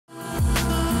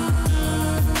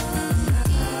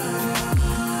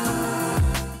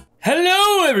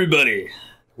everybody!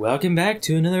 Welcome back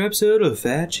to another episode of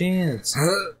Fat Chance.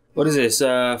 What is this,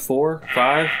 4?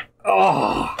 5?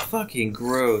 Oh, fucking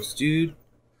gross, dude.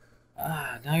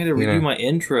 Now I gotta redo my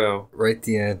intro. Write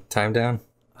the time down.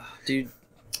 Dude.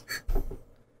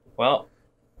 Well,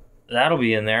 that'll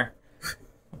be in there.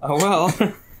 Oh well.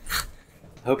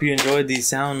 Hope you enjoyed the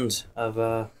sound of,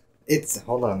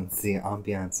 Hold on, it's the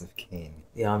ambiance of Kayne.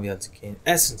 The ambiance of Kayne.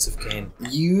 Essence of Kayne.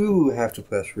 You have to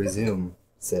press resume,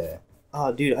 say.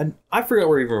 Oh, dude, I forgot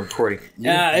we're even recording.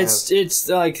 Yeah, it's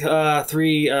like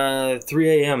 3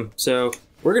 a.m. So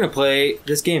we're gonna play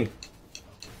this game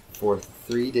For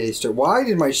 3 days straight. Why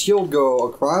did my shield go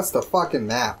across the fucking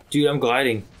map? Dude, I'm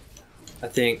gliding. I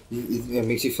think. It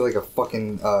makes you feel like a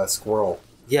fucking squirrel.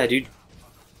 Yeah, dude.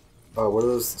 What are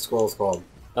those squirrels called?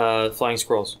 Flying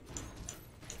squirrels.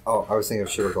 Oh, I was thinking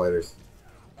of sugar gliders.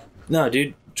 No,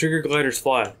 dude. Trigger gliders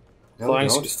fly. No,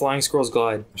 flying squirrels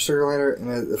glide. A sugar glider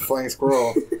and a flying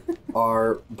squirrel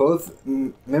are both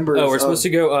members we're supposed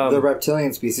to go, the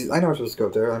reptilian species. I know we're supposed to go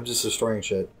up there. I'm just destroying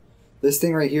shit. This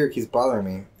thing right here keeps bothering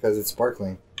me because it's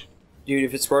sparkling. Dude,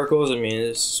 if it sparkles, I mean,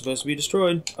 it's supposed to be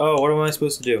destroyed. Oh, what am I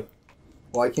supposed to do?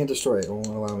 Well, I can't destroy it. It won't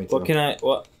allow me to. What can I...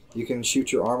 What? You can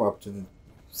shoot your arm up to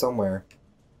somewhere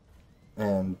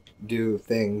and do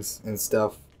things and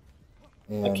stuff.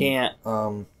 And, I can't.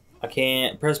 I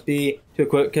can't press B to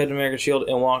equip Captain America's shield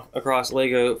and walk across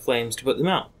Lego flames to put them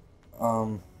out.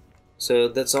 So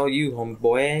that's all you,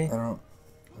 homeboy. I don't...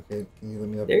 Okay, can you let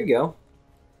me up? There you go.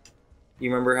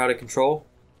 You remember how to control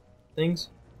things?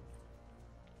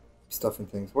 Stuff and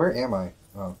things. Where am I?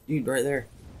 Oh. Dude, right there.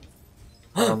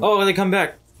 Oh, they come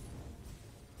back.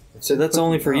 So that's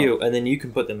only for you, and then you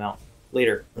can put them out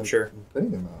later, I'm sure. I'm putting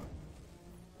them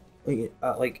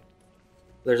out. Like,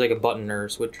 there's like a button or a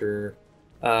switch or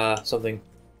something.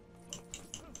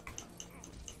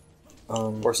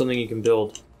 Or something you can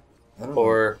build. I don't know.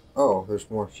 Or... Oh, there's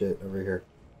more shit over here.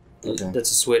 Okay.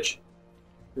 That's a switch.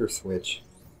 You're a switch.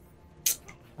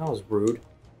 That was rude.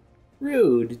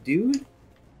 Rude, dude.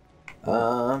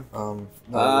 No, there's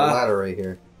a ladder right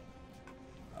here.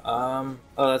 Oh,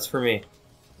 that's for me.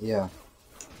 Yeah.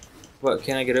 What,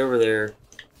 can I get over there?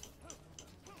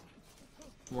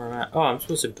 Where am I? Oh, I'm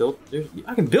supposed to build...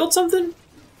 I can build something?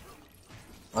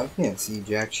 I can't see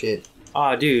jack shit.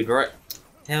 Aw, dude, right.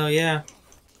 Hell yeah.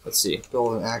 Let's see.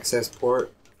 Build an access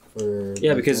port for...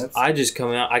 Yeah, because I just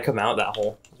come out... I come out that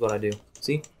hole. That's what I do.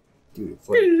 See? Dude, it's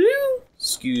like...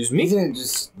 Excuse me? Isn't it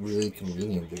just really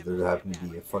convenient that there happened to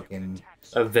be a fucking...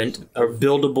 A vent. A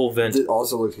buildable vent. It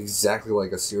also looks exactly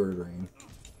like a sewer drain.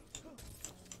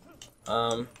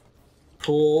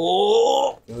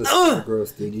 Pull... It was so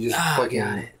gross, dude. You just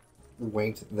fucking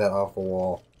wanked that off a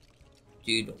wall.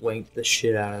 Dude, wanked the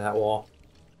shit out of that wall.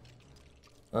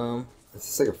 Is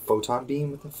this like a photon beam?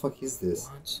 What the fuck is this?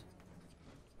 What?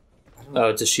 I don't know. Oh,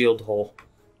 it's a shield hole.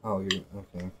 Oh, you're...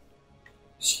 Okay.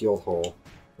 Shield hole.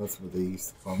 That's what they used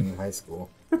to call me in high school.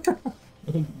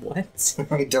 What?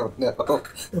 I don't know.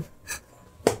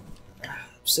 I'm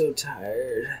so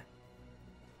tired.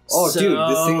 Oh, dude,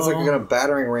 this thing's like got a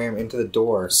battering ram into the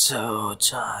door. So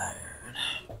tired.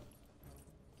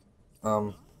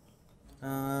 Oh,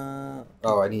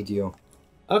 I need you.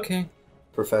 Okay.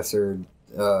 Professor,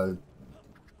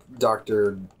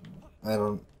 Doctor, I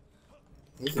don't...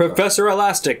 Professor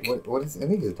Elastic. What is... I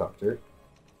think he's a doctor.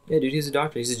 Yeah, dude, he's a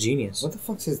doctor. He's a genius. What the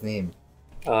fuck's his name?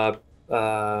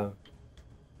 Mr.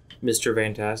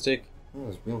 Fantastic. What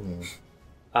was his real name?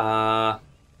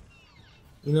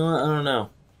 You know what? I don't know.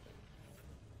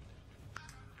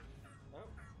 Oh,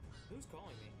 who's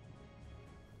calling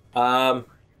me?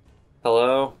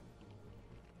 Hello?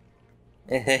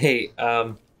 Hey,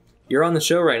 you're on the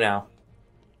show right now.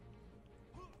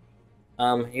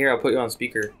 Here, I'll put you on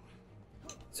speaker.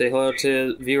 Say hello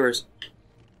to viewers.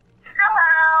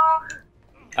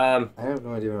 I have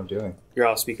no idea what I'm doing. You're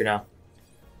off speaker now.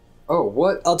 Oh,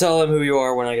 what? I'll tell them who you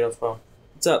are when I get off the phone.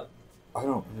 What's up? I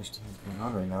don't understand what's going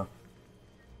on right now.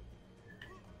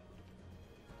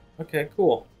 Okay,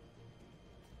 cool.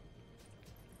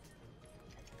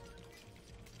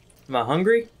 Am I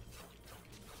hungry?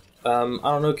 I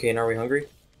don't know, Kayne. Are we hungry?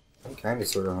 I'm kind of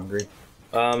sort of hungry.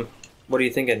 What are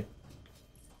you thinking?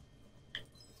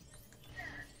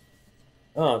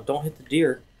 Oh, don't hit the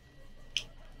deer.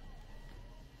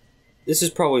 This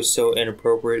is probably so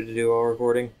inappropriate to do while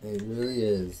recording. It really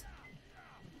is.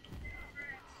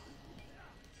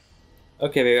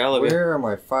 Okay, baby, I love you. Where am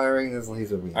I firing this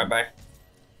laser beam? Alright, bye.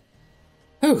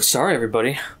 Oh, sorry,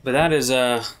 everybody. But that is,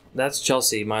 that's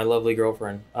Chelsea, my lovely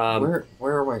girlfriend. Where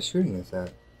am I shooting this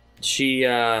at? She,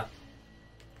 You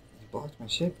blocked my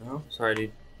shit, bro. Sorry,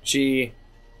 dude. She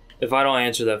If I don't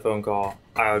answer that phone call,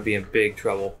 I would be in big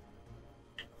trouble.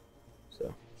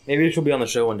 So maybe she'll be on the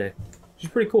show one day. She's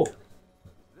pretty cool.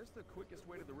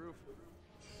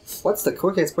 What's the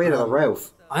quickest way to the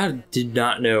roof? I did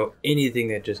not know anything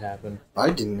that just happened. I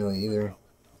didn't really either.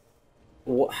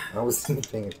 What? I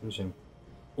wasn't paying attention.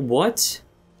 What?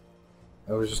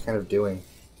 I was just kind of doing.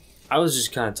 I was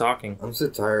just kind of talking. I'm so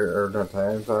tired, or not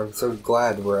tired. I'm so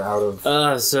glad we're out of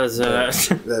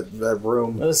that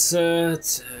room.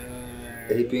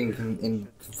 I hate being in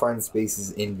confined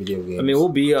spaces in video games. I mean, we'll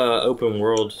be open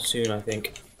world soon, I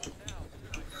think.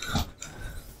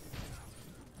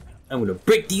 I'm gonna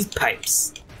break these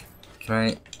pipes. Can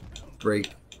I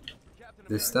break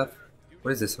this stuff?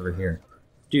 What is this over here?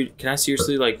 Dude, can I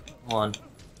seriously, like, hold on.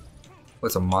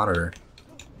 What's a monitor?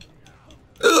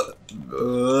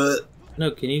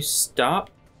 No, can you stop?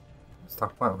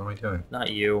 Stop what? What am I doing? Not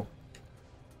you.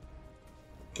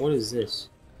 What is this?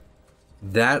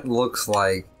 That looks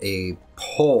like a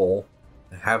pole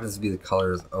that happens to be the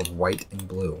colors of white and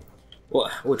blue.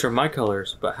 Well, which are my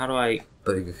colors, but how do I...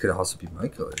 But it could also be my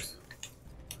colors.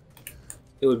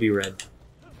 It would be red.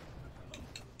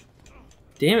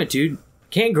 Damn it, dude.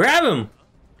 Can't grab him!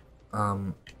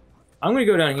 I'm gonna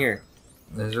go down here.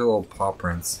 There's your little paw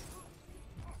prints.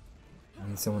 I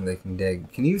need someone that can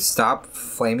dig. Can you stop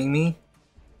flaming me?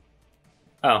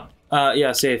 Oh,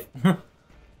 yeah, safe.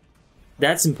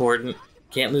 That's important.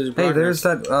 Can't lose Hey, progress. there's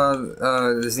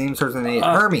that, his name starts with an A.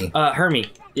 Hermie. Hermie,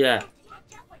 yeah.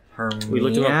 We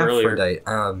looked him up earlier.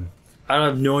 I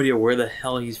have no idea where the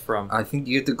hell he's from. I think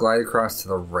you have to glide across to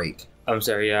the right. I'm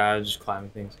sorry, yeah, I was just climbing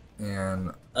things.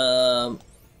 And,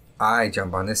 I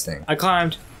jump on this thing. I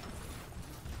climbed.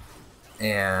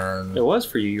 And... It was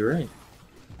for you, you're right.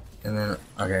 And then,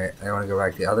 okay, I want to go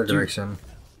back the other direction.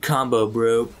 Combo,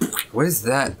 bro. What is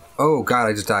that? Oh, God,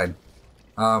 I just died.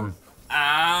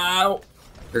 Ow!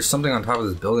 There's something on top of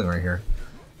this building right here.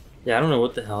 Yeah, I don't know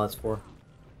what the hell that's for.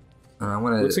 I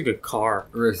want to... Looks like a car.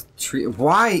 Retreat.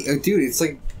 Why? Dude, it's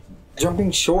like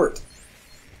jumping short.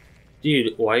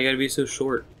 Dude, why you gotta be so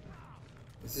short?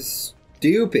 This is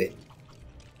stupid.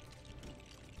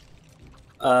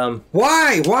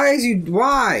 Why?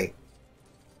 Why?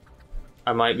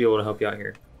 I might be able to help you out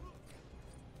here.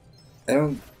 I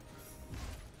don't...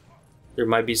 There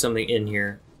might be something in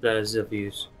here that is of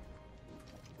use.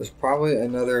 There's probably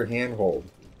another handhold.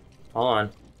 Hold on.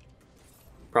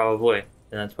 Probably.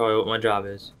 And that's probably what my job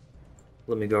is.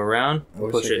 Let me go around and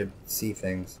I push wish I it. could see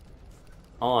things.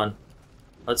 Hold on.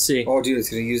 Let's see. Oh, dude, it's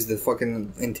gonna use the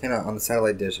fucking antenna on the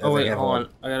satellite dish. Oh, wait, hold on.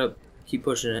 I gotta keep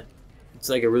pushing it. It's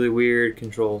like a really weird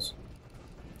controls.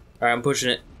 Alright, I'm pushing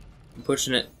it. I'm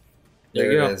pushing it.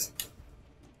 There you go. It is.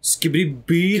 Skibbity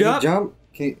beat Can up. you jump?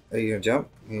 Are you gonna jump?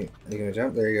 Are you gonna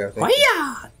jump? There you go.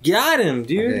 Hiya! Got him,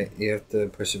 dude. Okay, you have to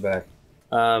push it back.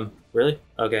 Really?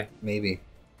 Okay. Maybe.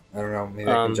 I don't know. Maybe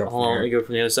I can jump hold on, let me go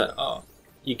from the other side. Oh,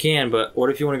 you can, but what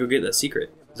if you want to go get that secret?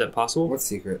 Is that possible? What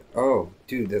secret? Oh,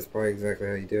 dude, that's probably exactly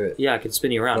how you do it. Yeah, I can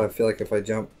spin you around. But I feel like if I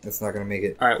jump, it's not gonna make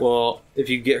it. Alright, well, if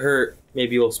you get hurt,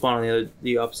 maybe you'll spawn on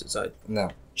the opposite side. No.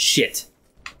 Shit.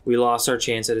 We lost our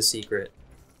chance at a secret.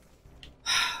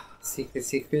 Secret?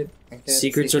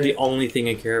 Secrets are the only thing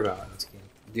I care about in this game.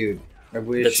 Dude, I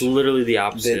wish... That's literally the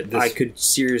opposite. I could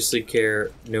seriously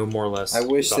care no more or less. I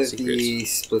wish that secrets. the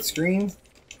split screen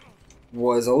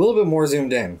was a little bit more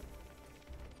zoomed in.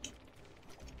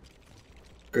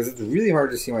 Because it's really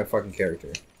hard to see my fucking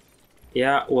character.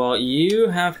 Yeah, well, you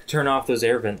have to turn off those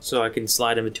air vents so I can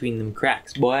slide in between them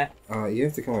cracks, boy. You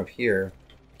have to come up here.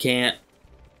 Can't.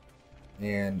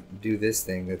 And do this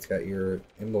thing that's got your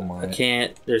emblem on it. I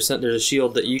can't. There's a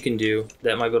shield that you can do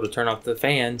that might be able to turn off the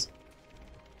fans.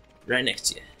 Right next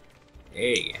to you. There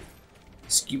you go.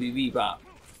 Scooby Bebop.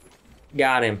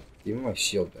 Got him. Give me my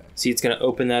shield back. See, it's going to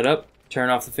open that up,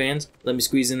 turn off the fans, let me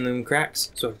squeeze in them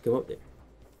cracks so I can come up there.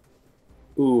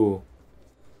 Ooh.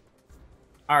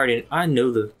 I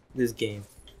know this game.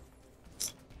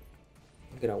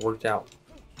 Look at how it worked out.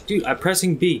 Dude, I'm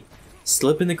pressing B.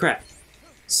 Slip in the crack.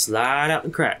 Slide out the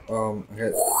crack. I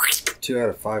got 2 out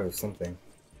of 5 of something.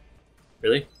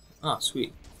 Really? Oh,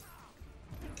 sweet.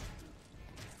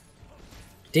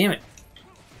 Damn it.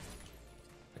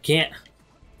 I can't.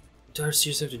 Do I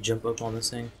seriously have to jump up on this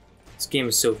thing? This game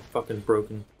is so fucking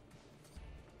broken.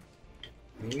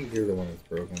 Maybe you're the one that's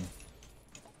broken.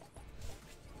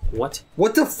 What?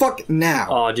 What the fuck now?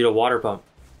 Oh, dude, a water pump.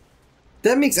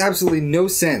 That makes absolutely no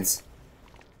sense.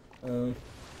 We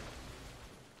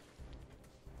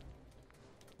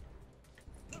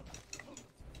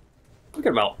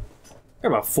got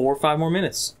about 4 or 5 more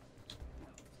minutes.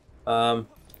 Can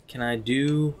I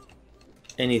do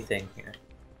anything here?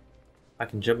 I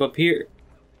can jump up here.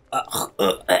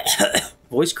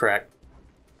 Voice crack.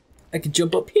 I can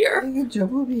jump up here. I can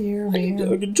jump up here, man.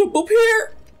 I can jump up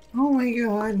here. Oh my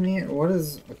god, man. What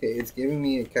is... Okay, it's giving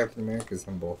me a Captain America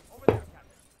symbol.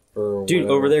 For dude,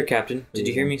 over there, Captain. Did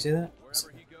you hear me say that?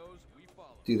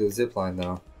 Dude, the zip line,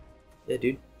 though. Yeah,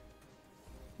 dude.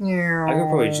 I could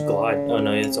probably just glide. Oh,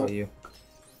 no, it's all you.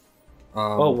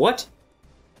 Oh, what?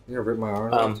 You gonna rip my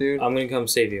arms off, dude? I'm gonna come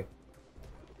save you.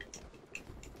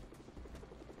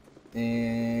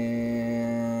 And...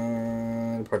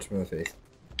 punch him in the face.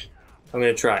 I'm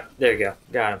gonna try. There you go.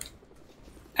 Got him.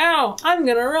 Ow! I'm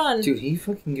gonna run! Dude, he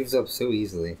fucking gives up so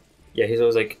easily. Yeah, he's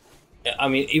always like... I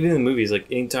mean, even in the movies, like,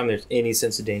 anytime there's any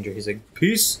sense of danger, he's like,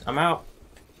 peace, I'm out.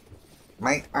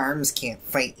 My arms can't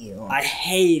fight you. I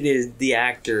hated the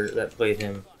actor that played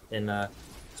him in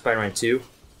Spider-Man 2.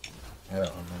 I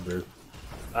don't remember.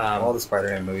 All the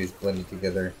Spider-Man movies blended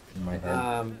together in my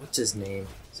head. What's his name?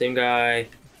 Same guy?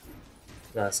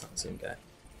 No, that's not the same guy.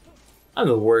 I'm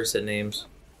the worst at names.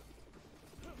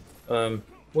 What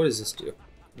does this do?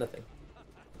 Nothing.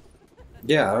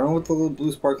 Yeah, I don't know what the little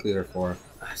blue sparklies are for.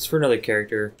 It's for another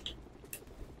character.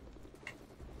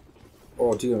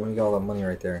 Oh, dude, I'm gonna get all that money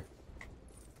right there.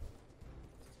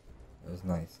 That was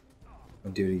nice.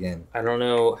 I'll do it again. I don't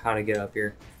know how to get up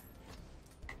here.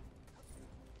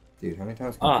 Dude, how many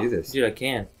times can I do this? Dude, I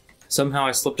can. Somehow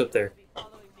I slipped up there.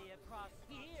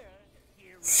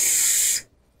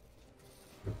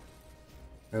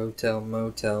 Hotel,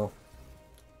 motel.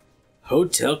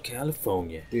 Hotel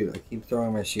California. Dude, I keep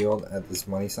throwing my shield at this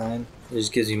money sign. It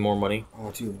just gives you more money.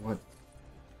 Oh, dude, what?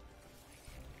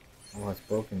 Oh, it's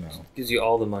broken now. It gives you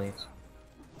all the money.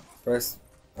 Press.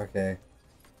 Okay.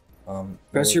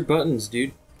 Press your buttons,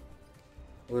 dude.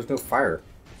 Well, there's no fire.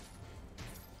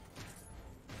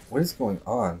 What is going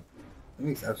on? That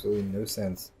makes absolutely no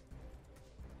sense.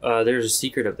 There's a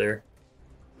secret up there.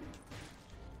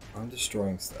 I'm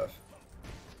destroying stuff.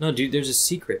 No, dude, there's a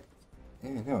secret. Yeah,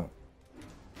 I know.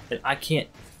 And I can't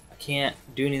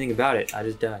do anything about it. I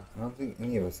just died. I don't think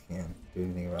any of us can do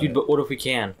anything about it. Dude, but what if we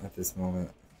can? At this moment.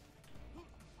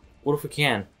 What if we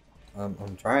can?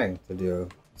 I'm trying to do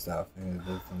stuff, and it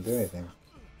doesn't do anything.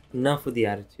 Enough with the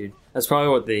attitude. That's probably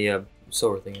what the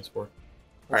silver thing is for.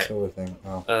 Alright. Silver thing.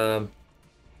 Oh.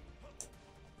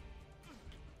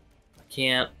 I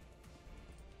can't.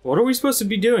 What are we supposed to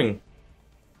be doing?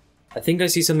 I think I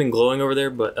see something glowing over there,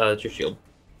 but it's your shield.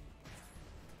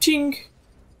 Ching!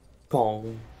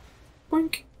 Pong.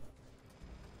 Boink.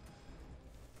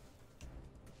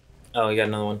 Oh, you got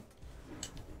another one.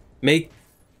 Make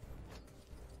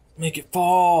it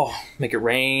fall. Make it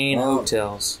rain.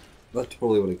 Hotels. That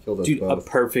totally would have killed us dude, both. A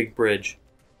perfect bridge.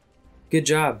 Good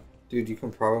job. Dude, you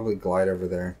can probably glide over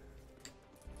there.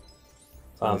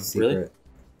 Really?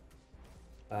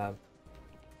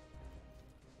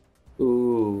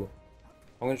 Ooh.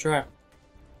 I'm gonna try.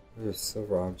 There's a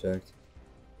silver object.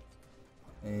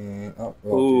 And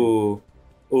ooh.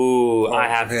 Ooh, I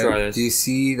have to try this. Do you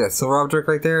see that silver object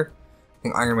right there? I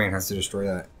think Iron Man has to destroy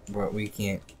that, but we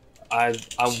can't. I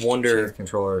wonder. Change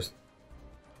controllers.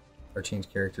 Or change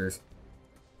characters.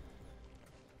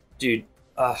 Dude,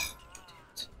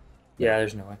 yeah,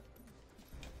 there's no way.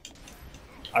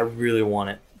 I really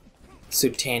want it. It's so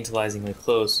tantalizingly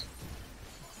close.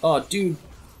 Oh, dude,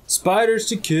 spiders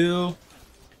to kill.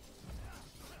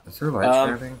 Is there a light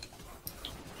trapping?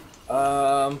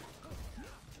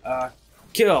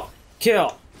 Kill.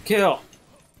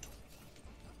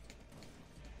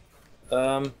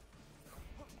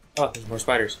 Oh, there's more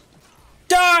spiders.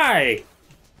 Die!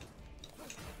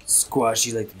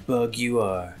 Squashy like the bug you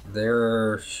are.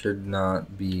 There should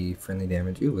not be friendly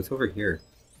damage. Ooh, what's over here?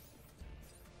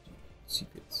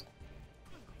 Secrets.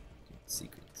 Dude,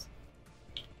 secrets.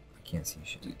 I can't see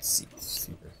shit. Dude, secrets.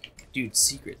 Dude,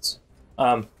 secrets.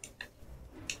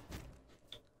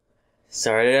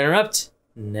 Sorry to interrupt.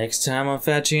 Next time on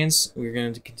Fat Chance, we're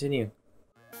going to continue.